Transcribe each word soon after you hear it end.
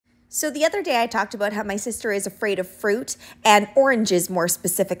So the other day I talked about how my sister is afraid of fruit and oranges more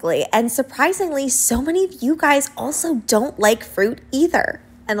specifically. And surprisingly, so many of you guys also don't like fruit either.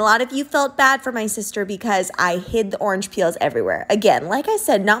 And a lot of you felt bad for my sister because I hid the orange peels everywhere. Again, like I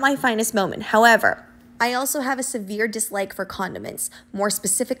said, not my finest moment. However, I also have a severe dislike for condiments. More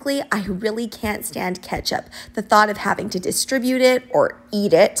specifically, I really can't stand ketchup. The thought of having to distribute it or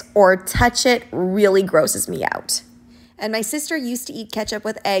eat it or touch it really grosses me out. And my sister used to eat ketchup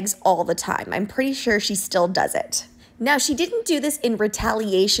with eggs all the time. I'm pretty sure she still does it. Now, she didn't do this in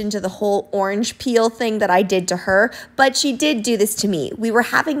retaliation to the whole orange peel thing that I did to her, but she did do this to me. We were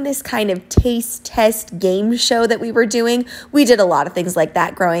having this kind of taste test game show that we were doing. We did a lot of things like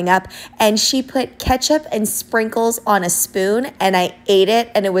that growing up, and she put ketchup and sprinkles on a spoon, and I ate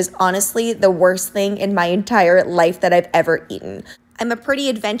it, and it was honestly the worst thing in my entire life that I've ever eaten. I'm a pretty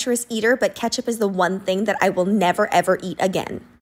adventurous eater, but ketchup is the one thing that I will never ever eat again.